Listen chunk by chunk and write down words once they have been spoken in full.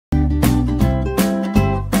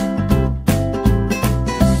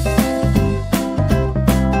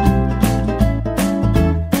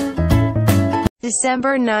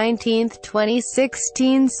December 19,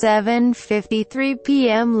 2016, 7:53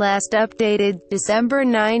 p.m. Last updated, December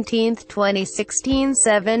 19, 2016,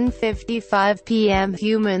 7:55 p.m.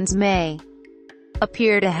 Humans may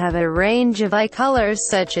appear to have a range of eye colors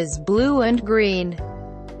such as blue and green.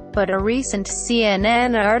 But a recent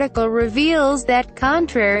CNN article reveals that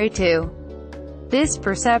contrary to this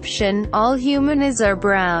perception, all humans are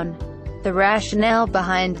brown. The rationale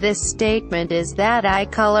behind this statement is that eye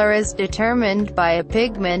color is determined by a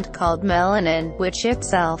pigment called melanin, which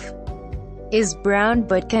itself is brown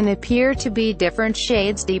but can appear to be different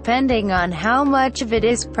shades depending on how much of it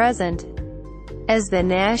is present. As the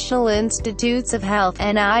National Institutes of Health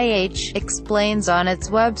 (NIH) explains on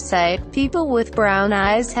its website, people with brown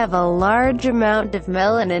eyes have a large amount of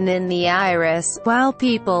melanin in the iris, while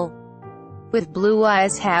people with blue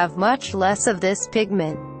eyes have much less of this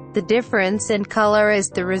pigment. The difference in color is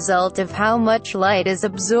the result of how much light is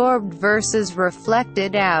absorbed versus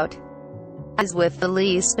reflected out. Eyes with the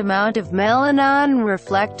least amount of melanin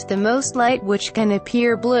reflect the most light, which can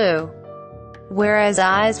appear blue, whereas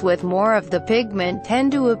eyes with more of the pigment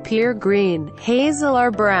tend to appear green, hazel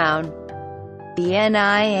or brown. The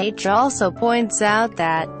NIH also points out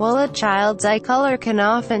that, while a child's eye color can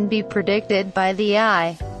often be predicted by the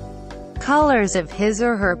eye colors of his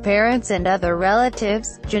or her parents and other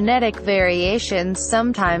relatives, genetic variations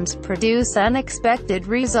sometimes produce unexpected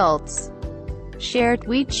results. Share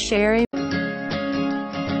tweet sharing